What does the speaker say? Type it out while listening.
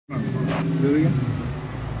Do you?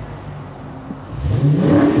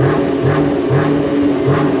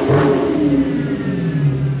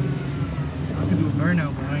 I could do a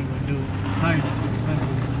burnout, but I ain't gonna do it. Tires are too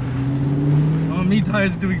expensive. Oh, me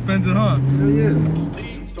tires are too expensive, huh? Hell yeah.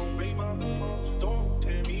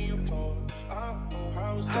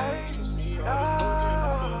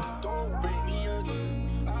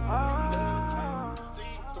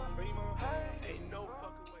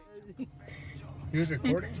 He was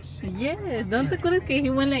recording? Yes, don't te acuerdas que he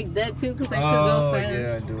went like that too because I could go fast.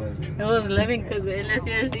 Yeah, I do it. I was laughing because él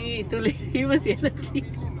hacía así y tú le ibas haciendo así.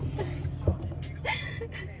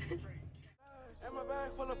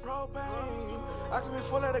 I can be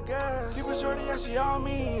full of the gas. Keep it shorty, yeah, she on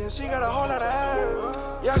me, and she got a whole lot of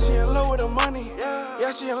ass. Yeah, she in love with the money.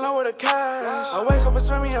 Yeah, she in love with the cash. I wake up and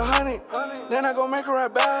spend me 100, then I go make her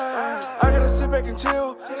right back. I gotta sit back and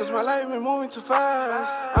chill, cause my life been moving too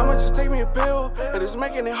fast. I'ma just take me a pill, and it's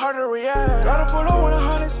making it harder to react. Gotta pull up with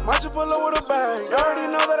 100s, might just pull up with a bag. You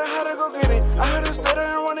already know that I had to go get it. I had to stay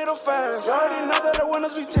there and run it up fast. You already know that the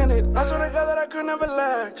windows be tinted. I swear to God that I could never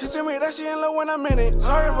lag. She tell me that she in love when I'm in it.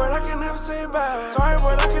 Sorry, but I can never say it back. Sorry,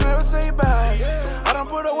 but I can never say it back. I done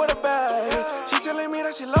put her with a bag. She telling me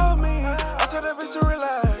that she love me. I tell that bitch to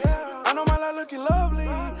relax. I know my life looking lovely.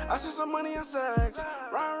 I spent some money on sex.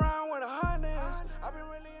 Run around with a harness. I've been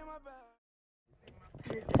really in my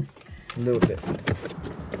bag. Little desk.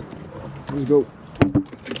 Let's go.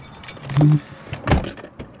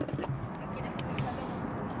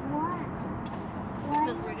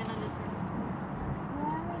 Because we're gonna live.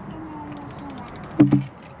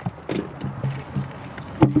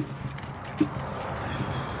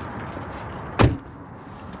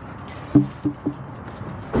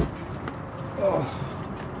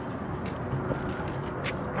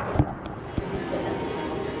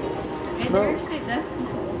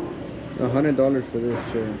 $100 for this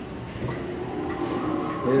chair.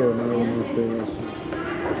 Here, another one more thing.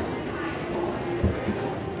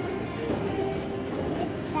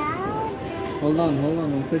 Hold on,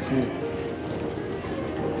 I'm fixing it.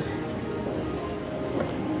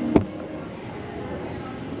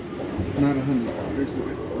 Not $100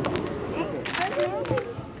 worth.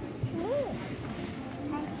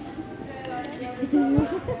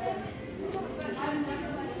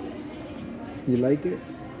 You like it?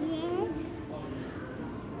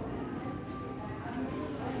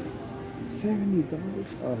 $70?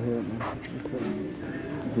 Oh hell no.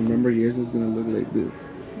 Remember, yours was gonna look like this,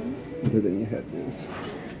 but then you had this.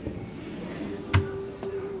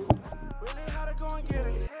 Really had to go and get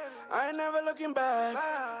it. I ain't never looking back.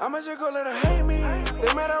 I'ma just go let her hate me.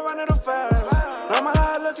 They made her run it up fast. Now my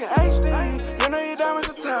life looking HD. You know your diamonds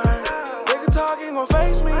are tired. They can talk, ain't gon'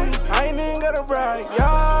 face me. I ain't even got a brag,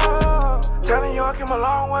 y'all. Telling you I came a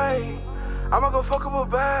long way. I'ma go fuck up a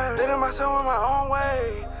bag. Did it myself in my own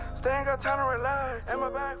way. Still ain't got time to relax. And my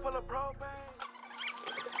bag full of propane.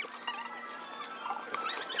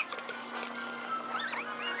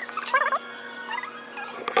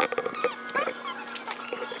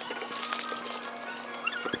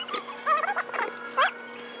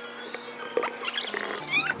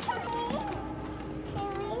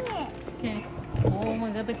 ¿Qué? Oh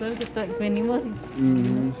my God, ¿te acuerdas que venimos?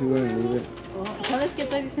 Sí, voy a leave it. ¿Sabes qué?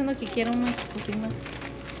 Estás diciendo que quiero una cocina.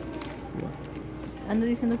 Ando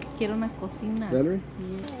diciendo que quiero una cocina. Valerie?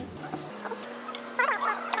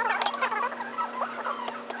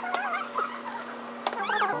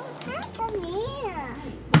 Yeah.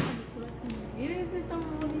 Mira, ese está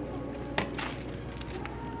muy bonito.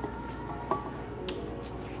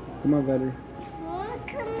 Come on, Valerie.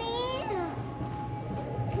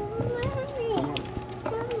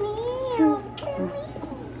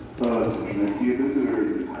 IKEA visitors,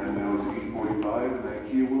 the time now is 8:45 and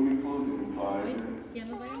IKEA will be closing in 5 minutes.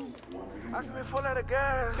 I can be full of the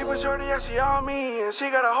gas. Keep it shorty, yeah, she on me, and she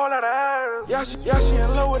got a whole lot of ass. Yeah, she in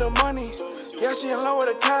love with the money. Yeah, she in love with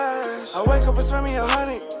the cash. I wake up and spend me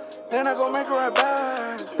 100, then I go make her right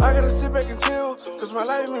back. I gotta sit back and chill, cause my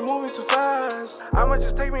life been moving too fast. I'ma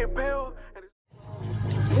just take me a pill.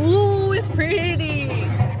 Ooh, it's pretty.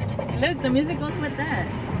 Look, the music goes with that.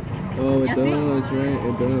 Oh, it Yeah, does, right?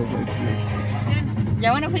 It does, actually.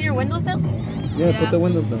 Y'all wanna put your windows down? Yeah, put the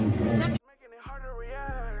windows down.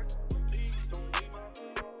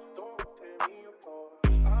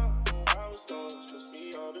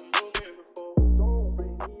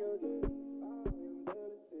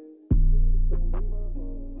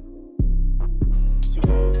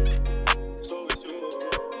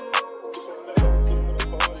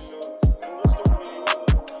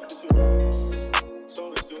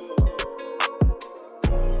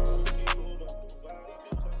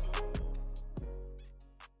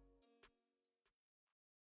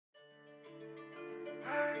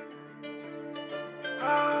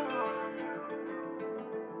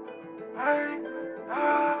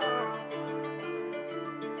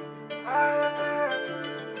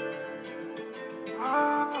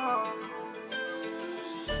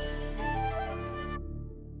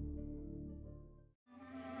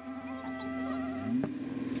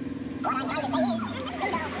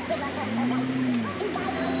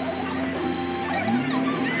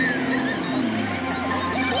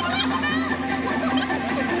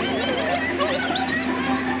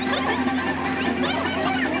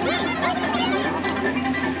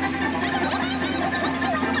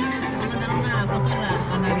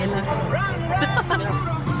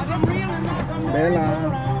 Bella.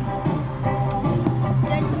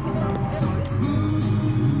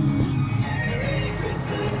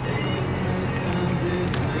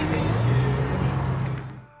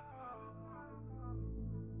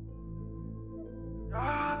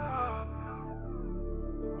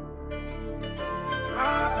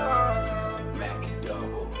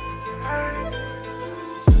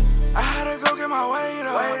 I had to go get my weight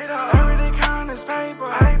up. Everything counting this paper.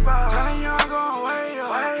 Telling you I'm going way up.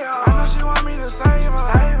 I know she want me to save her.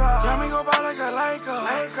 Let me go by like a Laker.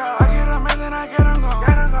 I get them in, then I get them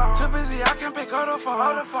gone. Too busy, I can't pick up the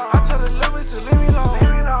phone. I tell the little bitch to leave me alone.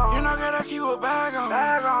 You know, gotta keep a bag on me.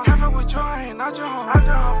 Can't fuck with you, I ain't not your home.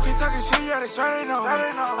 Keep talking shit, yeah, they straight on me.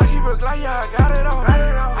 I keep it glad, yeah, I got it on me.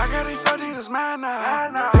 I got these fuck niggas mad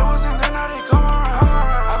now. They wasn't there, now they come around.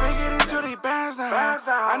 I been getting to these bands now.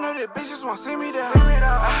 I know that bitches won't see me down.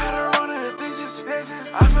 I had her on in the digits.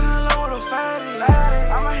 I fell in love with a fatty.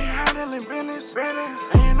 I'm out here handling business. And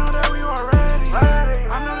you know that we were ready.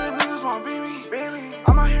 I know that niggas won't beat me.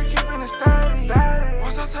 I'm out here keeping it steady.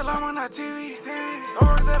 Once I tell I'm on that TV, the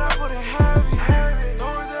work that I put in heavy. The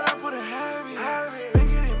work that I put in heavy. Been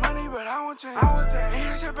getting money, but I won't change. Ain't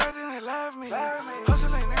had shit back then, they left me.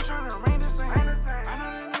 Hustling, they trying to remain the same. I know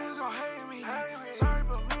that niggas gon' hate me. Sorry,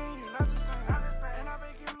 but me and you not the same. And I've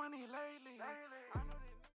been getting money lately. I know that.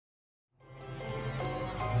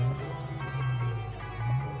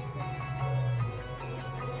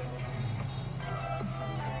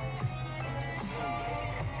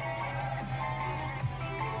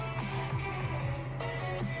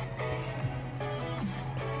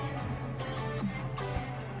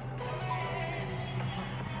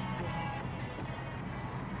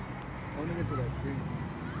 I want to get to that tree.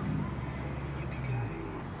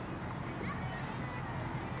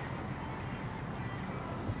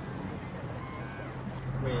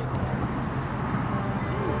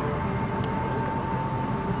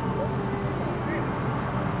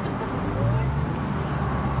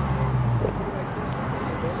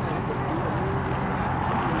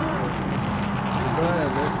 Go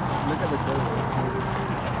ahead, look at the photos.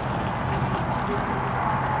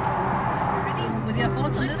 With your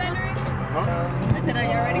phones on this one? I said, are you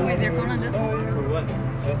ready with your phone on this one? For what?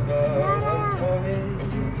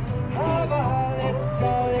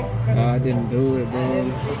 I didn't do it,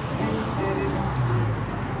 bro.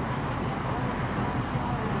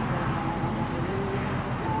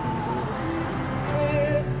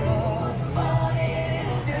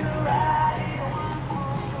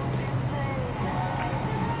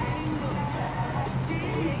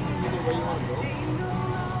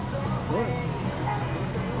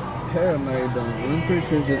 Hell no, you don't. I'm pretty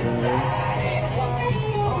sure it's just one way.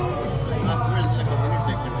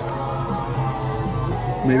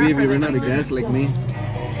 Maybe if you run out of gas like me,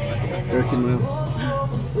 13 miles.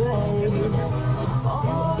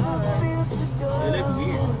 They look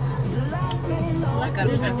weird. Like I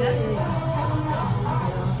look at that.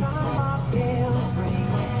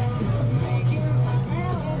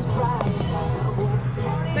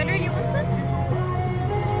 Better, you want some?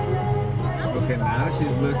 Okay, now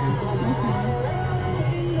she's looking.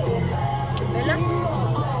 Bella?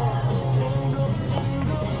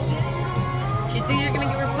 She thinks you're gonna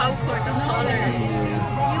give her popcorn. Don't call her.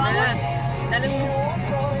 Yeah. Dale uno.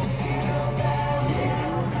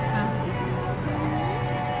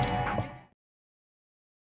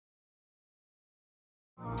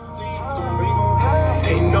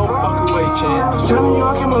 Ain't no fucking way, chance. Telling you I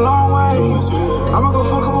came a long way. I'ma go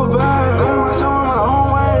fuck up a bag. Living myself in my own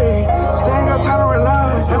way. Still ain't got time to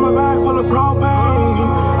relax. And my bag full of propane.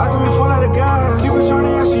 I can be full of the gas. Keep it shorty,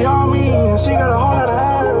 yeah, she on me. And she got a whole lot of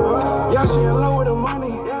ass. Yeah, she in love with the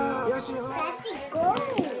money. Yeah, she in love.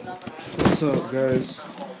 What's up, guys?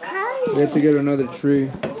 We have to get another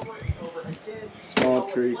tree. Small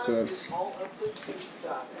tree, because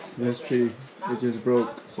this tree, it just broke,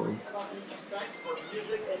 so.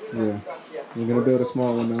 Yeah, we're gonna build a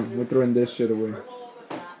small one now. We're throwing this shit away.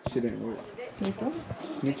 Shit ain't work. Me too.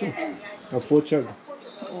 Me too. A full chug.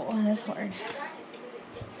 Oh, that's hard.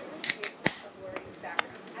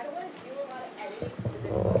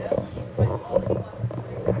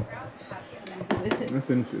 I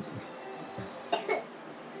finished it.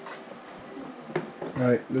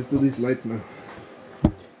 Alright, let's do these lights now.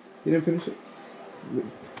 You didn't finish it? Wait.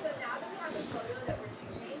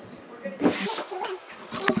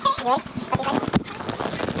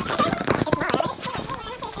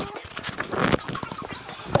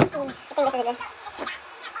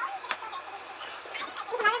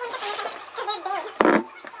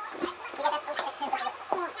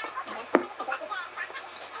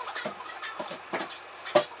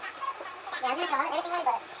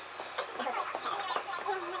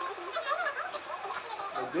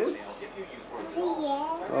 Like this?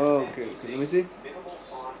 Oh, okay. Let me see.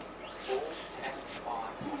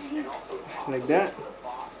 Like that?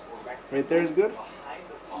 Right there is good?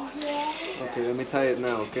 Okay, let me tie it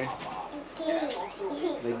now, okay?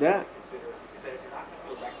 Like that?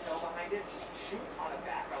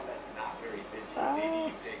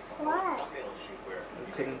 What?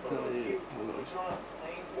 I couldn't tell you. Hold on.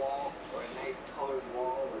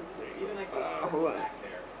 Hold on.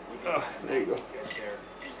 Oh, there you go.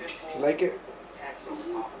 Like it?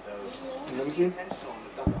 Let me see.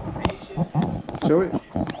 Show it.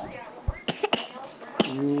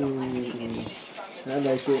 I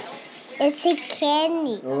like it. It's a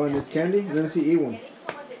candy. Oh, and it's candy? Let me see. Eat one.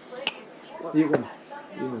 Eat one.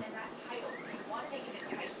 Eat one.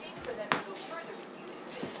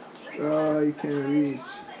 Oh, you can't reach.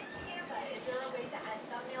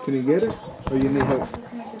 Can you get it? Or you need help?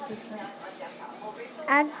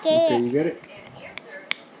 Okay, you get it?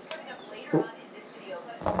 Oh.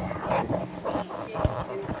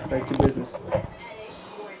 Back to business.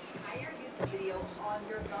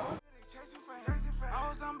 I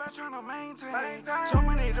was done back trying to maintain. Too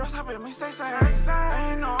many drops helping me stay sane.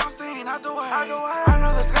 Ain't no I'm staying out the way. I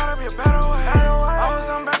know there's gotta be a better way. I was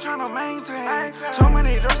done back trying to maintain. Too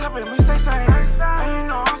many drops helping me stay sane. Ain't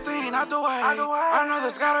no I'm staying out the way. I know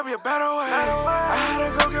there's gotta be a better way. I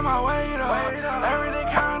had to go get my weight up. Everything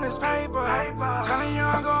counting is paper. Telling you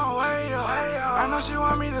I'm going way up. I know she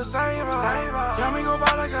want me to save her. Got me go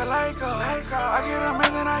by like a Laker. I get them in,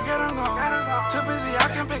 then I get them gone. Too busy, I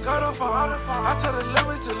can't pick up the phone. I tell the little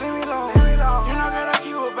bitch to leave me alone. You know, gotta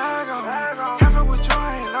keep a bag on me. Can't fuck with you,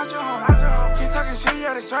 I ain't not your homie. Keep talking shit,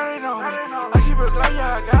 yeah, they started on me. I keep it glad,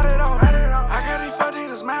 yeah, I got it on me. I got these fuck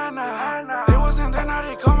niggas mad now. They wasn't there, now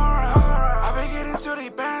they come around. I been getting to these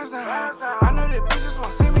bands now. I know the bitches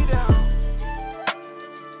won't see me down.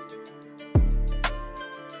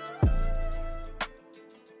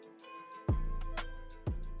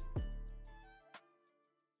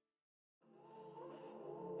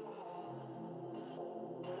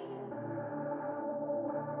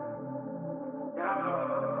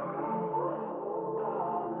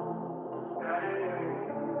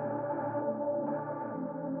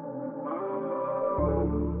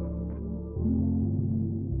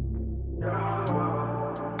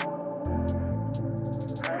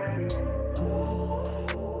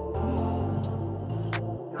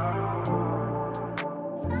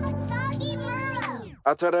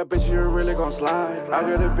 I tell that bitch you really gon' slide. I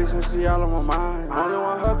got a bitch and she all on my mind. Only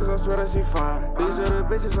want her cause I swear that she fine. These are the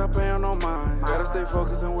bitches I pay on no mind. Gotta stay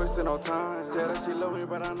focused and wasting no time. Said that she love me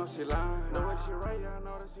but I know she lying. The way she right, yeah, I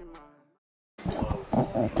know that she mine.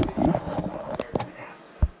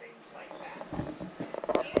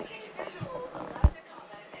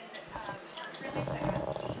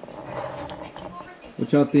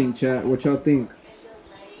 What y'all think, chat? What y'all think?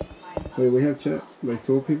 Wait, we have chat? Like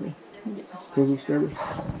 12 people? 12 subscribers?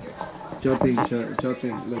 What y'all think, chat? What y'all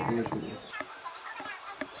think? Look at this.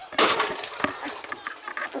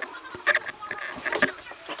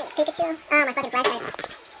 Pikachu. Oh, my fucking flashlight.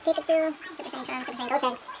 Pikachu. Super Saiyan Tron, Super Saiyan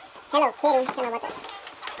Gotenks. Hello Kitty. Don't know about that.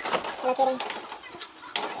 Hello Kitty.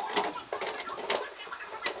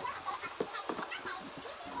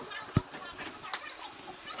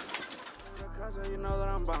 You know that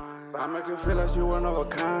I'm buying. I make her feel like she one of a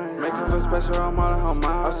kind. Make her feel special, I'm all in her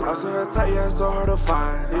mind. I saw her tight, yeah, it's so hard to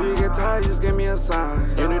find. If you get tired, just give me a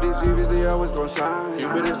sign. You know these VVs, they always gon' shine. You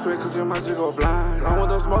better straight cause you might just go blind. I want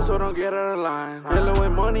those smoke, so don't get out of line. Dealing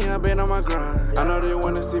with money, I been on my grind. I know they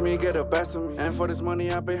wanna see me get the best of me. And for this money,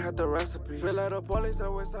 I been had the recipe. Feel like the police, I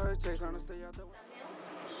always saw her chase, trying to stay out the way.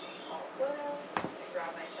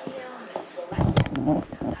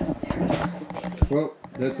 Well,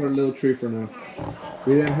 that's our little tree for now.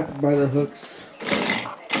 We didn't buy the hooks.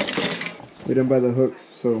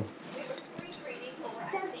 So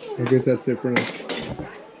I guess that's it for now.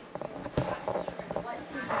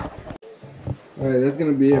 Alright, that's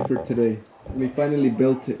gonna be it for today. We finally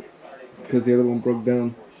built it because the other one broke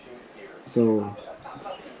down. So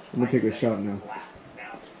I'm gonna take a shot now.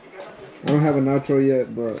 I don't have an outro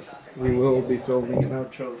yet, but we will be filming an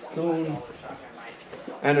outro soon.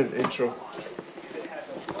 And an intro.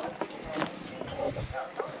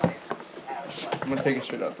 I'm gonna take it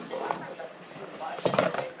straight out the bowl.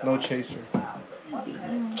 No chaser.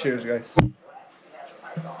 Cheers, guys.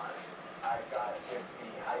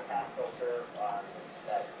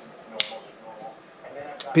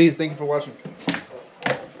 Peace. Thank you for watching.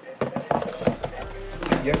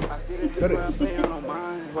 Yeah. I see the hit, but I pay on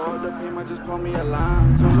mine. Hold the payment, just pull me a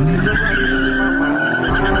line. Too many girls might be losing my mind.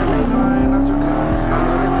 I can't relate, no, I ain't not so kind. I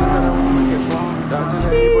know they think that I won't make it far. Dodging the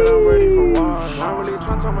hate, but I'm ready for war. I'm really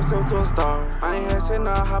trying to turn myself to a star. I ain't had shit,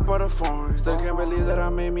 now I hop out of foreign. Still can't believe that I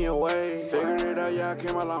made me away. Figured it out, yeah, I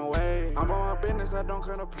came a long way. I'm on my business, I don't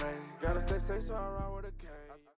come to play. Gotta stay safe, so I ride.